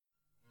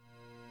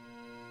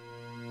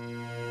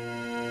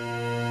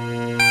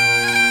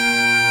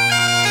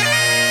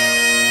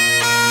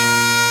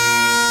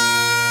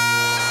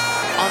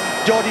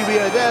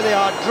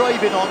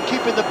driving on,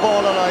 keeping the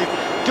ball alive.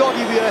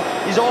 Doddie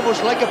is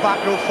almost like a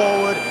back row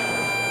forward.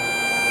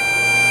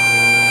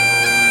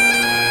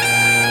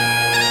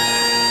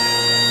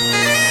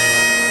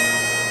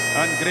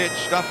 And great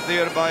stuff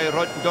there by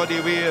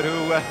Doddie Weir,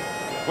 who,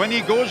 when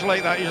he goes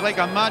like that, he's like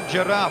a mad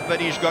giraffe,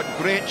 but he's got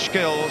great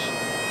skills.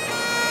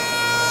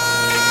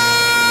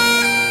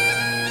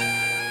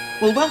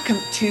 Well, welcome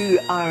to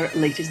our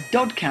latest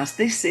Dodcast.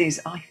 This is,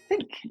 I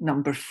think,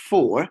 number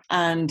 4,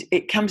 and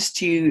it comes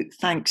to you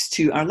thanks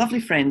to our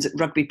lovely friends at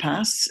Rugby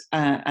Pass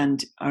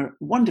and our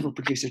wonderful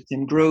producer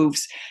Tim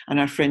Groves and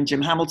our friend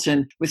Jim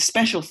Hamilton, with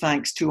special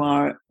thanks to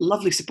our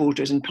lovely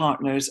supporters and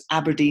partners,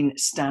 Aberdeen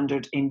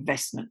Standard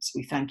Investments.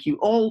 We thank you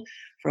all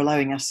for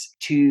allowing us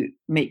to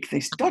make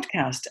this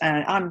Dodcast.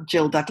 I'm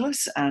Jill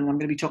Douglas, and I'm going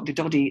to be talking to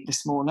Doddie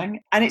this morning.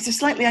 And it's a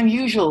slightly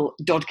unusual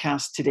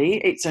Dodcast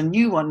today. It's a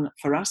new one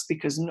for us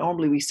because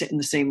normally we sit in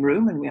the same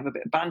room and we have a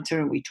bit of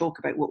banter and we talk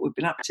about what we've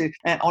been up to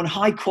on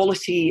high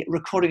quality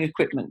recording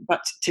equipment.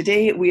 But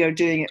today we are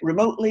doing it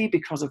remotely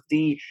because of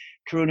the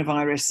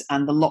coronavirus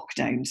and the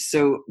lockdown.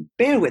 So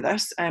bear with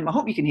us. I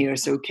hope you can hear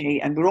us okay.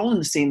 And we're all in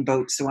the same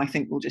boat, so I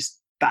think we'll just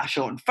bash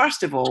on.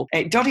 First of all,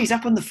 Doddie's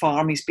up on the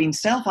farm. He's been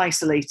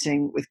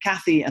self-isolating with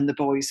Kathy and the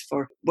boys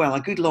for, well, a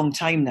good long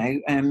time now.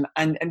 And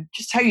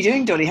just how are you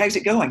doing, Doddie? How's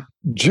it going?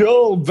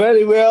 Jill,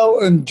 very well.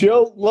 And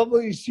Jill,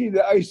 lovely to see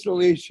the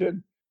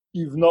isolation.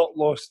 You've not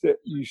lost it.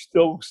 You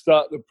still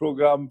start the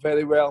programme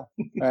very well.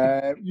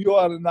 You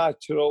are a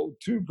natural,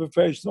 true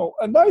professional.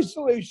 And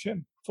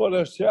isolation for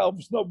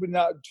ourselves not been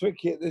that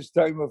tricky at this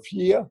time of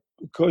year,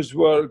 because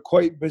we're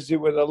quite busy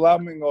with the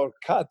lambing, or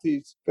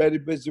Kathy's very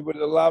busy with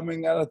the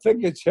lambing. And I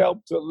think it's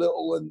helped a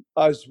little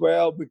as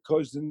well,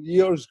 because in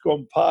years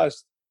gone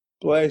past,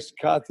 bless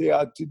Kathy,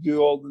 had to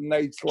do all the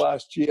nights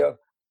last year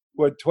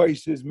with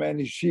twice as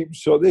many sheep.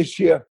 So this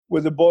year,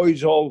 with the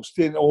boys all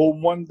staying at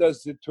home, one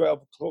does the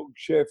 12 o'clock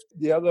shift,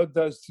 the other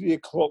does 3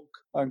 o'clock,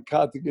 and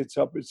Kathy gets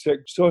up at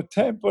 6. So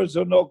tempers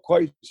are not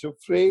quite so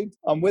frayed.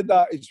 And with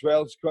that as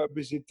well, it's quite a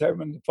busy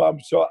time on the farm.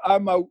 So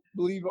I'm out,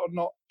 believe it or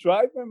not,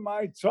 driving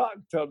my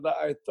tractor that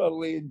I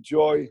thoroughly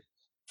enjoy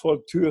for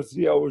 2 or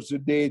 3 hours a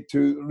day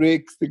to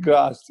rake the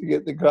grass, to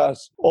get the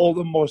grass, all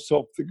the moss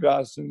off the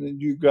grass and the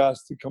new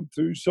grass to come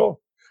through. So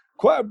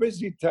quite a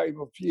busy time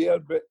of year,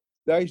 but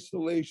the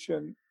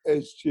isolation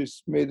has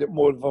just made it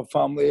more of a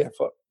family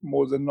effort,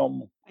 more than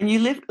normal. And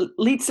you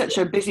lead such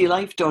a busy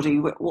life, Doddie,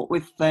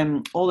 with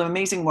all the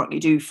amazing work you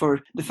do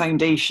for the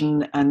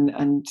foundation,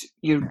 and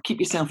you keep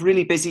yourself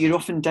really busy. You're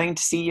often down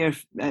to see your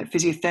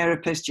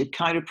physiotherapist, your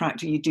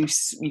chiropractor.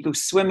 You go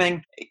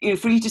swimming.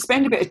 For you to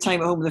spend a bit of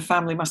time at home with the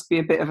family must be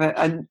a bit of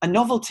a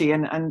novelty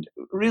and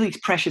really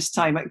precious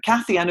time.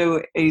 Kathy, I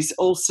know, is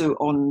also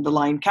on the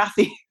line.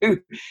 Kathy, who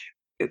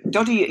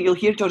Doddie, you'll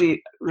hear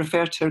Doddie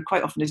refer to her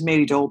quite often as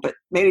Mary Doll, but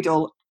Mary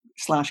Doll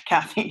 /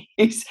 Kathy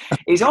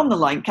is on the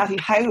line. Kathy,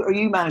 how are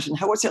you managing?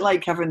 What's it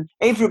like having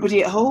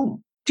everybody at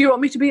home? Do you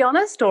want me to be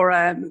honest, or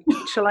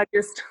shall I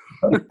just...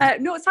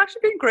 No, it's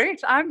actually been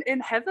great. I'm in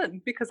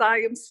heaven because I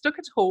am stuck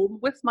at home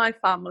with my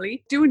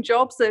family, doing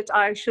jobs that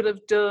I should have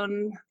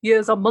done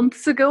years or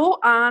months ago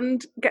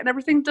and getting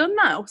everything done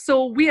now.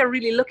 So we are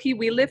really lucky.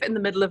 We live in the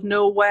middle of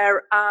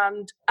nowhere,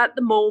 and at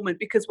the moment,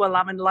 because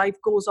lambing, life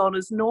goes on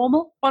as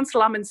normal. Once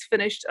lambing's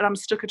finished and I'm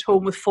stuck at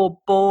home with 4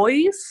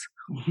 boys,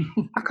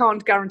 I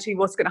can't guarantee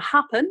what's going to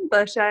happen,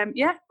 but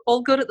yeah,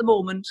 all good at the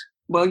moment.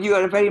 Well, you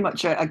are very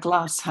much a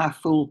glass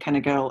half full kind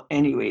of girl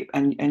anyway,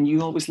 and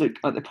you always look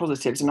at the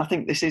positives. And I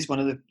think this is one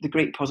of the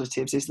great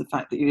positives, is the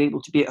fact that you're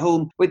able to be at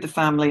home with the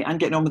family and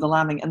getting on with the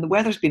lambing. And the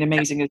weather's been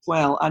amazing as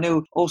well. I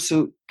know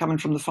also, coming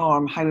from the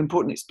farm, how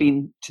important it's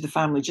been to the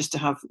family just to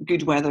have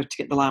good weather to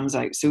get the lambs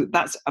out. So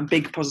that's a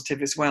big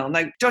positive as well.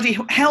 Now, Doddie,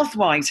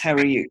 health-wise, how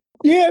are you?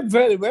 Yeah,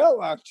 very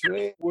well,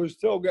 actually. We're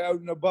still getting out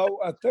and about.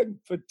 I think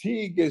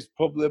fatigue is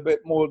probably a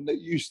bit more than it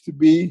used to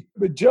be.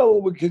 But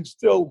Jill, we can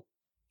still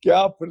get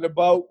up and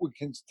about. We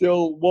can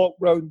still walk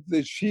round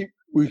the sheep.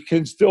 We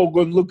can still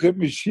go and look at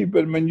my sheep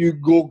and my new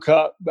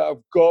go-kart that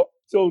I've got.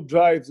 Still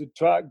drive the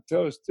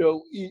tractor,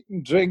 still eat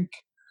and drink.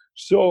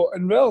 So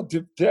in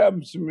relative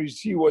terms, when we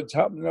see what's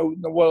happening out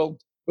in the world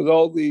with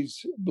all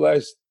these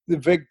the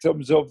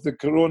victims of the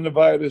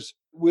coronavirus,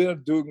 we're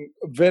doing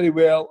very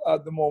well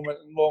at the moment,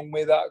 and long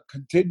may that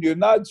continue.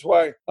 And that's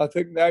why I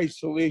think the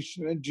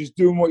isolation and just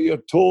doing what you're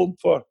told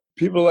for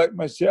people like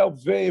myself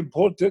is very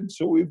important.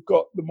 So we've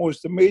got the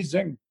most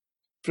amazing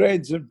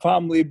friends and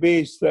family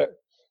base that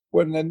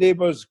when the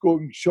neighbours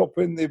going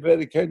shopping, they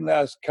very kindly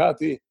ask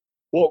Kathy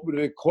what we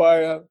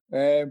require.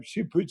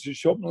 She puts the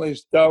shopping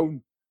list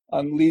down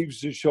and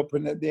leaves the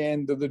shopping at the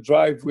end of the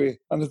driveway.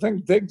 And I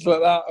think things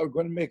like that are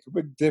going to make a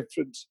big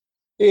difference.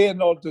 A,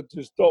 in order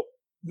to stop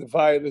the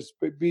virus,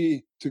 but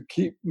B, to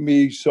keep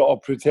me sort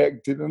of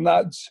protected. And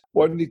that's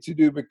what I need to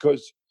do,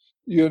 because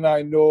you and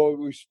I know,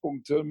 we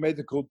spoke to the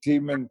medical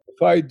team, and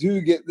if I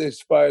do get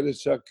this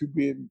virus, I could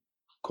be in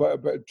quite a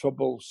bit of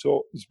trouble.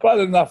 So it's bad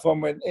enough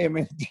I'm in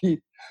MND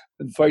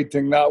and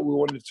fighting that. We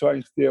want to try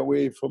and stay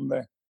away from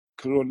the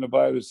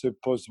coronavirus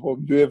if possible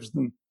and do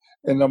everything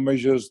in our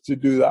measures to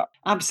do that.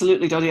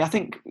 Absolutely, Doddie. I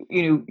think,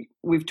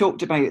 we've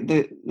talked about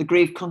the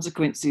grave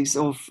consequences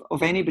of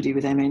anybody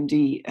with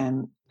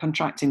MND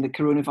contracting the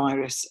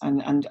coronavirus.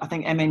 And I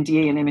think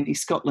MNDA and MND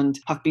Scotland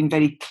have been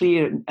very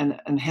clear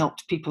and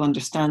helped people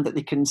understand that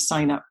they can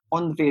sign up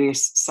on the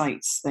various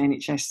sites, the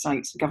NHS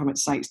sites, the government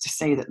sites, to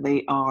say that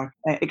they are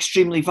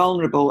extremely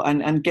vulnerable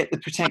and get the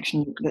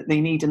protection that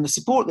they need and the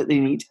support that they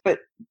need. But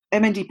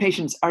MND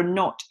patients are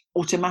not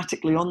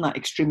automatically on that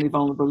extremely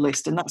vulnerable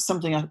list. And that's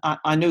something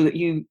I know that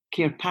you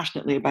care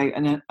passionately about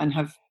and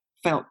have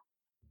felt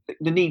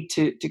the need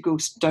to go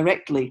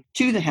directly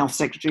to the Health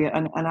Secretary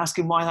and ask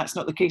him why that's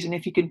not the case and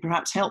if he can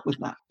perhaps help with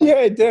that.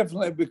 Yeah,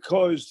 definitely,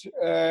 because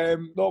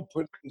not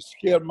putting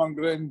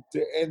scaremongering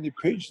to any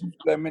patient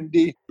with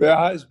MND, but it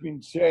has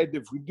been said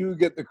if we do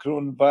get the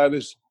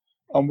coronavirus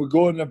and we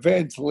go on a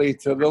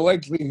ventilator, the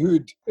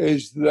likelihood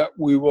is that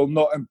we will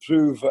not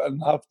improve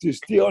and have to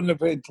stay on the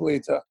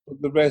ventilator for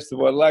the rest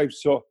of our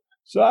lives. So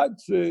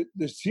that's the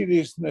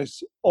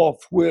seriousness of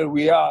where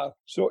we are.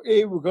 So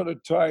we've got to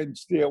try and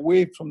stay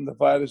away from the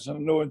virus. And I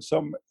know in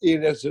some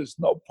areas it's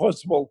not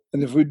possible.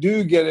 And if we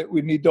do get it,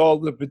 we need all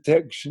the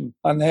protection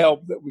and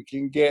help that we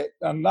can get.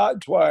 And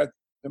that's why it's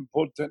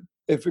important,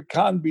 if it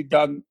can be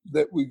done,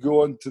 that we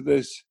go onto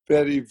this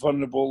very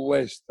vulnerable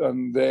list.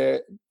 And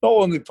not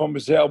only for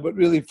myself, but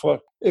really for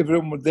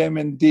everyone with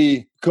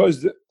MND,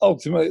 because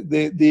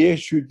ultimately the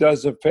issue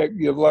does affect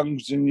your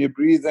lungs and your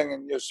breathing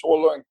and your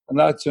swallowing. And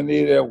that's an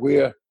area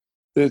where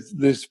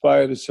this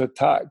virus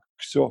attacks.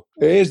 So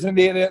it is an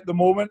area at the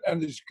moment,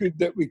 and it's good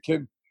that we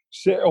can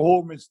sit at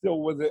home and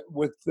still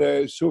with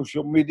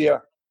social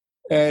media,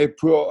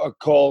 put a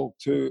call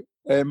to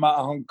Matt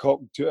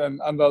Hancock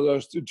and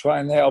others to try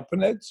and help.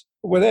 And it's,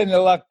 with any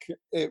luck,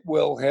 it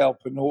will help,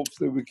 and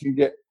hopefully we can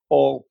get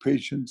all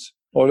patients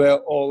or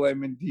all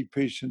MND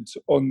patients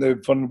on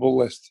the vulnerable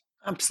list.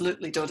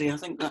 Absolutely, Doddie. I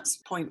think that's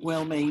a point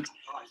well made.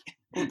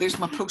 Oh, there's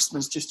my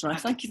postman's just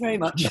arrived. Thank you very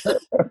much.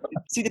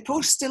 See, the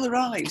post still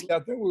arrived. I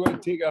think we're going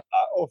to take a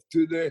hat off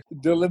to the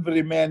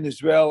delivery men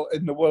as well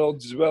in the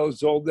world, as well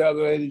as all the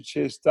other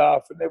NHS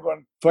staff and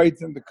everyone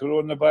fighting the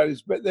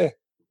coronavirus. But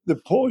the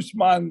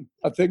postman,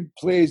 I think,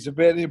 plays a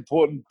very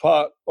important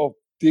part of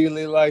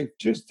daily life,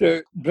 just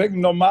to bring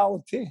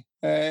normality.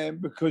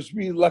 Because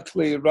we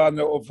luckily ran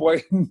out of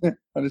wine,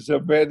 and it's a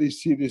very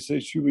serious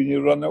issue when you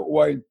run out of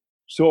wine.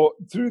 So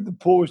through the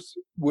post,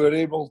 we're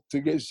able to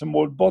get some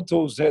more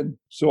bottles in.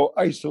 So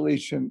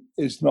isolation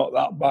is not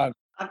that bad.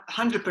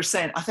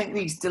 100%. I think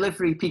these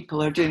delivery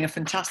people are doing a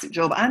fantastic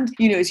job. And,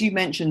 as you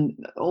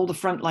mentioned, all the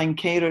frontline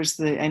carers,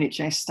 the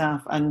NHS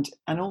staff, and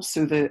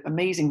also the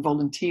amazing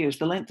volunteers,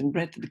 the length and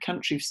breadth of the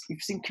country.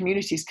 You've seen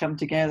communities come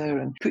together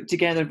and put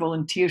together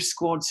volunteer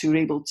squads who are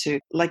able to,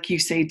 like you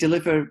say,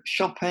 deliver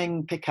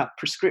shopping, pick up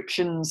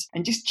prescriptions,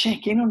 and just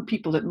check in on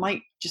people that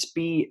might just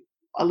be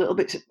a little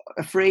bit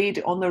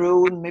afraid on their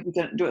own, maybe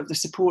don't have the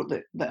support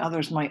that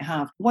others might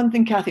have. One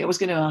thing, Kathy, I was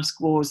going to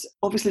ask was,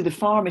 obviously the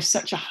farm is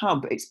such a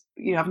hub. It's,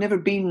 I've never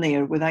been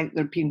there without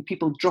there being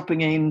people dropping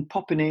in,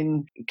 popping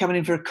in, coming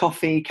in for a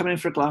coffee, coming in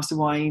for a glass of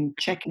wine,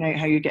 checking out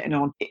how you're getting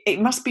on.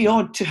 It must be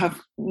odd to have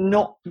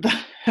not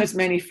as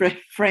many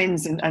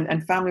friends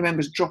and family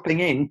members dropping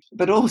in,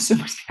 but also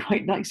must be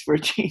quite nice for a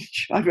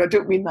change. I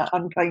don't mean that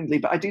unkindly,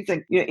 but I do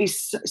think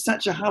it's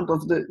such a hub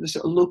of the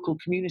sort of local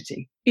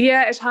community.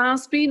 Yeah, it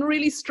has been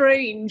really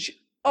strange.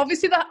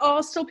 Obviously, there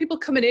are still people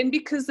coming in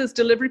because there's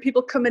delivery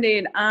people coming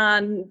in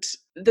and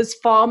there's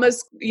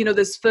farmers,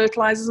 there's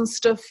fertilizers and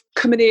stuff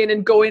coming in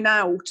and going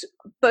out.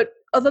 But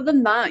other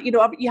than that,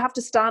 you have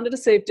to stand at a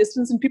safe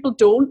distance, and people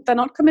they're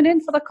not coming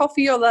in for their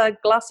coffee or their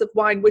glass of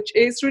wine, which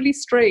is really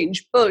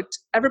strange. But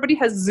everybody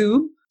has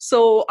Zoom.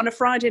 So on a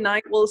Friday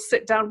night, we'll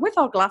sit down with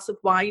our glass of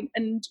wine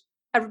and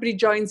everybody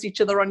joins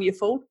each other on your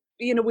phone.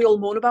 We all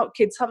moan about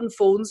kids having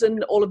phones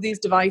and all of these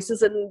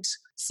devices and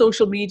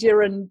social media,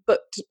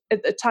 but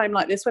at a time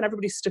like this when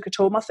everybody's stuck at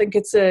home, I think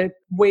it's a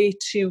way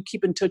to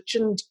keep in touch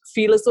and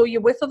feel as though you're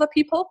with other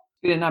people.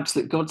 It's been an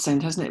absolute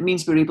godsend, hasn't it? It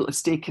means we're able to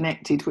stay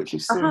connected, which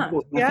is so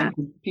important. Yeah. I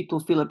think people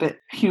feel a bit,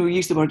 we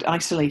use the word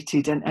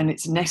isolated, and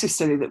it's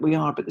necessary that we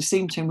are, but at the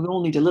same time, we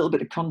all need a little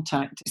bit of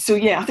contact. So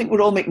yeah, I think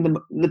we're all making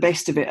the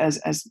best of it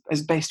as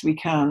best we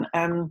can.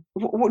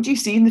 What do you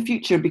see in the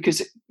future?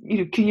 Because,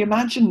 can you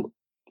imagine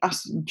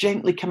us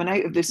gently coming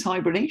out of this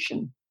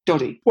hibernation,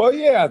 Doddie? Well,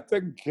 yeah, I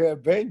think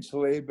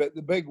eventually, but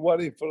the big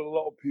worry for a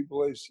lot of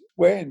people is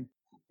when.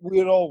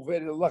 We're all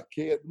very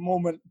lucky at the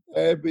moment,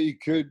 but you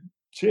could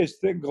just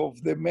think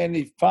of the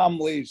many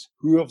families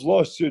who have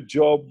lost their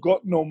job,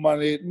 got no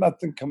money,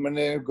 nothing coming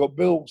in, got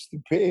bills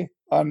to pay,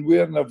 and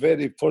we're in a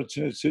very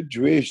fortunate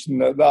situation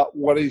that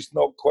worry's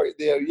not quite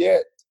there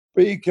yet.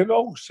 But you can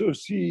also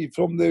see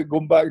from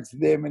going back to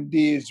the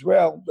M&D as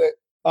well, that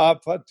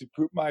I've had to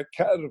put my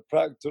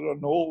chiropractor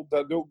on hold.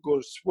 I don't go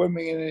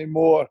swimming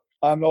anymore.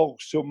 And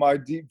also my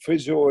deep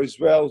physio as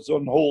well is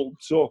on hold.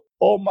 So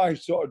all my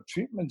sort of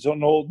treatments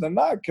on hold. And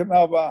that can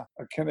have a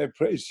kind of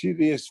pretty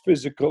serious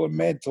physical and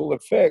mental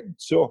effect.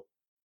 So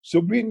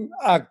being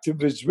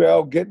active as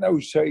well, getting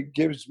outside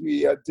gives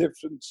me a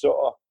different sort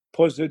of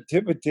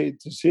positivity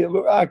to say,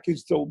 look, I can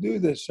still do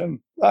this. And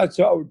that's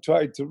what I would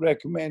try to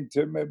recommend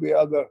to maybe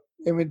other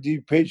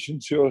M&D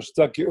patients who are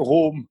stuck at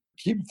home.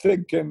 Keep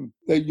thinking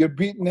that you're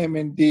beating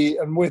M&D,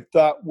 and with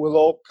that, we'll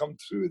all come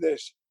through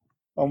this.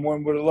 And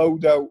when we're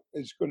allowed out,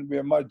 it's going to be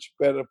a much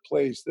better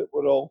place that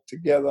we're all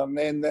together. And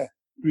then the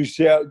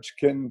research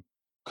can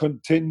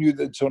continue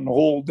that's on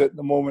hold at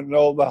the moment, and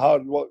all the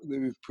hard work that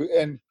we've put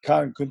in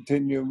can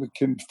continue. We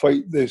can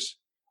fight this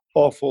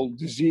awful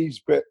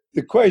disease. But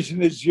the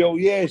question is, Jill,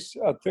 yes,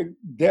 I think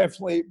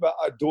definitely, but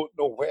I don't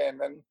know when.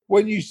 And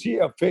when you see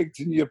it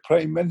affecting your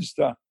Prime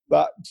Minister,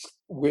 that's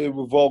where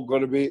we've all got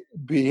to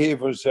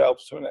behave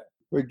ourselves. When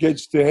it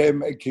gets to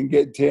him, it can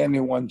get to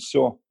anyone.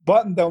 So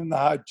button down the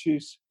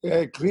hatches,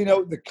 clean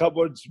out the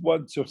cupboards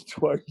once or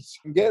twice,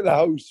 and get the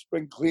house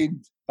spring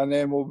cleaned, and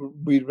then we'll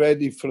be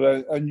ready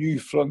for a new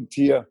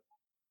frontier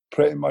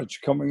pretty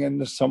much coming in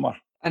the summer.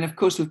 And of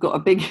course, we've got a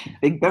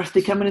big birthday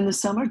coming in the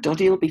summer.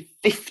 Doddie will be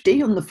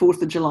 50 on the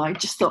 4th of July.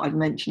 Just thought I'd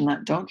mention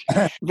that, Dodge.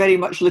 Very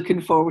much looking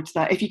forward to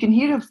that. If you can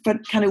hear a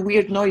kind of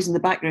weird noise in the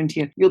background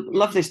here, you'll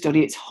love this,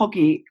 Doddie. It's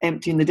Hoggy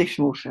emptying the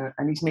dishwasher,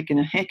 and he's making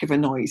a heck of a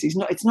noise.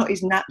 It's not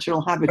his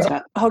natural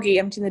habitat. Hoggy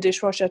emptying the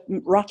dishwasher,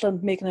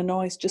 rattling, making a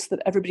noise, just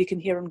that everybody can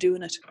hear him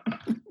doing it.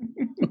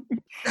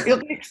 He'll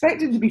be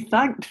expected to be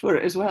thanked for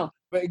it as well.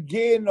 But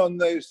again, on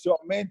the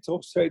sort of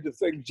mental side of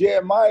things, yeah,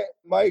 my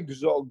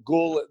sort of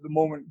goal at the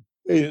moment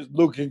is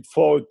looking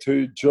forward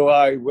to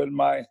July, when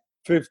my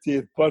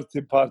 50th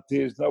birthday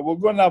party is. Now,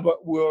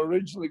 we're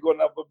originally going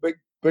to have a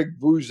big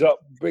booze up,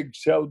 big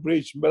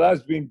celebration, but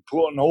that's been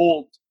put on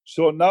hold.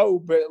 So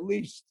now, but at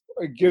least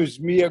it gives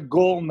me a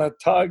goal and a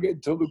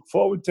target to look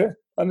forward to.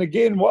 And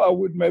again, what I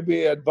would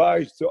maybe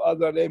advise to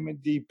other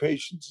M&D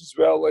patients as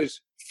well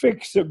is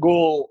fix a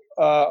goal,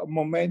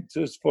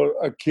 momentous for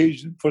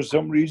occasion for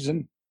some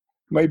reason.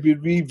 Maybe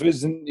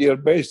revisit your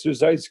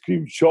Besters ice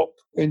cream shop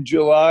in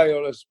July,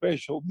 or a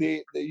special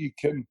date that you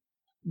can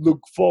look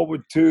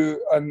forward to,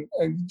 and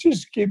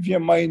just give your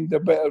mind a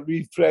bit of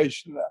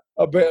refresh and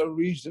a better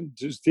reason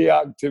to stay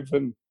active.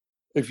 And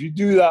if you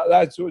do that,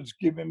 that's what's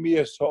giving me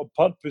a sort of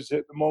purpose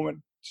at the moment.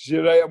 To say,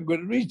 right, I'm going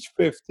to reach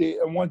 50,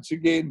 and once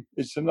again,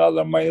 it's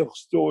another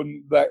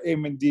milestone that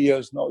M&D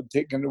has not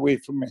taken away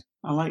from me.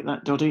 I like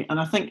that, Doddie. And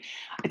I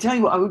tell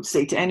you what I would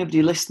say to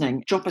anybody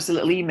listening, drop us a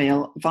little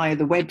email via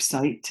the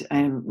website.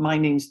 My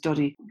name's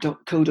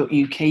Doddie.co.uk.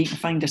 You can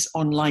find us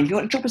online. If you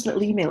want to drop us a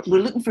little email,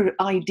 we're looking for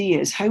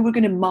ideas how we're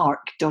going to mark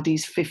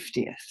Doddie's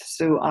 50th.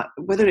 So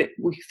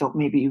we thought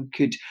maybe you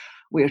could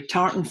wear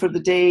tartan for the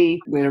day,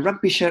 wear a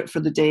rugby shirt for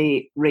the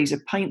day, raise a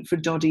pint for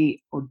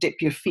Doddie, or dip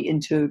your feet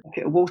into a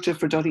bucket of water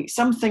for Doddie.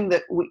 Something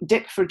that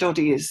dip for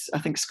Doddie is, I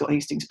think Scott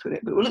Hastings put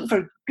it, but we're looking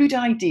for good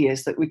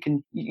ideas that we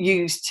can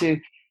use to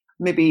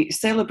maybe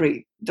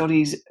celebrate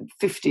Doddie's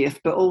 50th,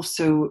 but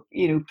also,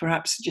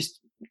 perhaps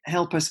just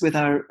help us with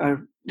our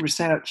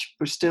research.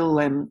 We're still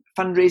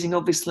fundraising,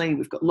 obviously.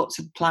 We've got lots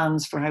of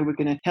plans for how we're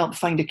going to help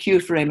find a cure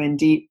for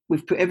MND.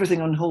 We've put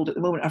everything on hold at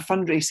the moment. Our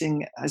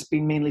fundraising has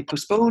been mainly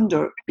postponed,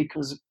 or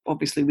because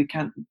obviously we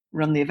can't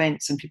run the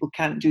events and people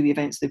can't do the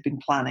events they've been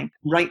planning.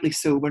 Rightly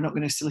so. We're not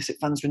going to solicit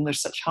funds when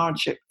there's such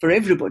hardship for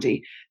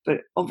everybody,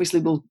 but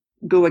obviously we'll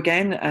go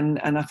again. And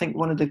I think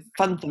one of the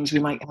fun things we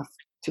might have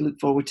to look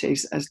forward to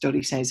is, as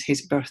Doddie says,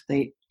 his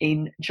birthday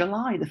in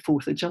July, the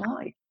 4th of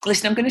July.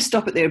 Listen, I'm going to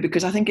stop it there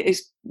because I think it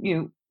is,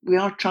 we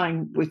are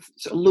trying with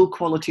sort of low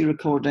quality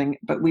recording,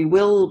 but we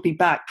will be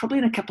back probably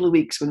in a couple of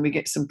weeks when we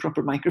get some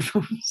proper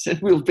microphones, and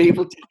we'll be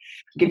able to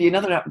give you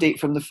another update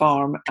from the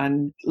farm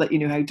and let you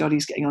know how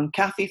Doddie's getting on.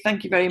 Kathy,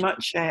 thank you very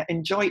much.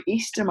 Enjoy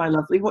Easter, my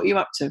lovely. What are you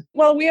up to?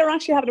 Well, we are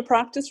actually having a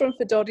practice run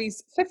for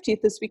Doddie's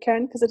 50th this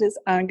weekend because it is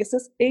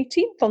Angus's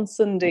 18th on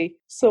Sunday.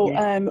 So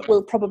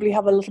we'll probably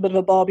have a little bit of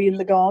a barbie in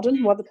the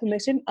garden, weather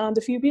permitting, and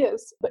a few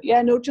beers. But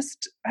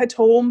just at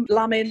home,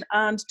 lambing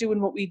and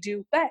doing what we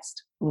do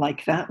best.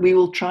 Like that. We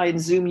will try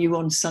and Zoom you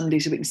on Sunday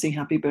so we can say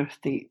happy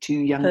birthday to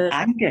young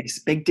Angus.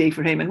 Big day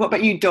for him. And what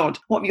about you, Dodd?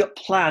 What have you got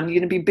planned? You're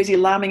going to be busy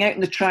lambing out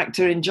in the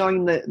tractor,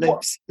 enjoying the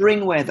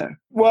spring weather?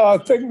 Well, I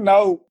think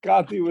now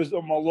Kathy was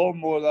on my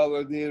lawnmower the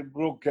other day and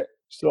broke it.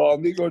 So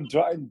I'm going to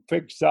try and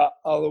fix that.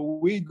 Although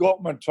we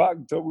got my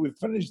tractor, we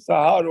finished the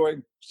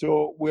harrowing,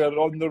 so we're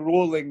on the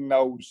rolling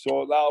now.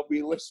 So that'll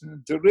be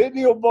listening to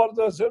Radio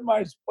Borders in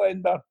my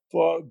splendour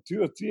for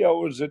 2 or 3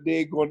 hours a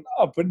day going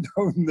up and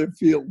down the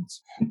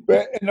fields.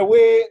 But in a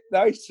way, the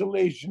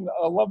isolation,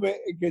 I love it.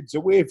 It gets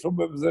away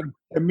from everything.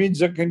 It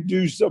means I can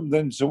do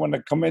something. So when I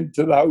come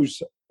into the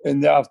house in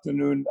the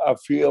afternoon, I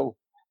feel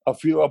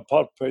a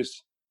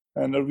purpose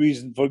and a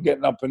reason for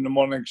getting up in the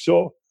morning.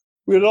 So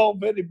we're all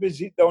very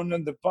busy down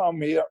on the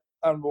farm here,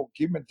 and we'll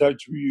keep in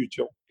touch with you,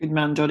 Joe. Good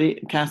man,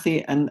 Doddie,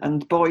 Kathy,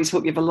 and boys.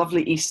 Hope you have a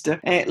lovely Easter.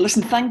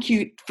 Listen, thank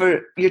you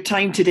for your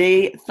time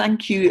today.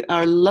 Thank you,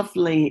 our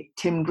lovely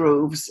Tim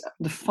Groves,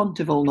 the font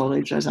of all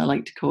knowledge, as I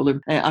like to call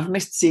him. I've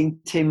missed seeing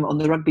Tim on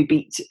the rugby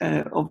beat.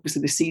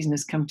 Obviously, the season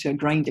has come to a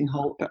grinding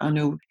halt, but I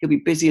know he'll be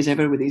busy as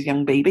ever with his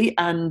young baby.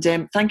 And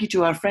thank you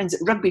to our friends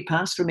at Rugby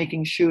Pass for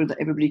making sure that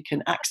everybody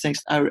can access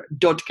our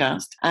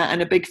Dodcast.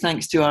 And a big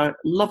thanks to our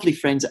lovely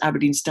friends at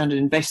Aberdeen Standard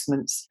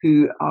Investments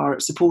who are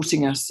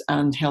supporting us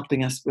and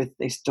helping us with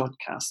this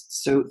Dodcast.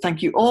 So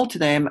thank you all to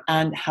them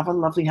and have a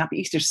lovely, happy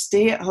Easter.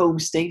 Stay at home,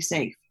 stay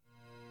safe.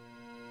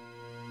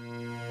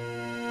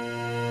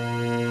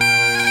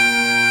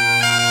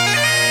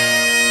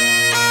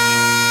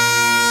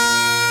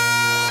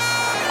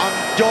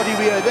 And Doddie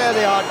Weir, there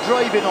they are,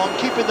 driving on,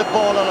 keeping the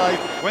ball alive.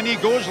 When he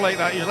goes like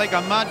that, he's like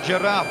a mad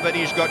giraffe, but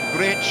he's got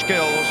great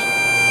skills.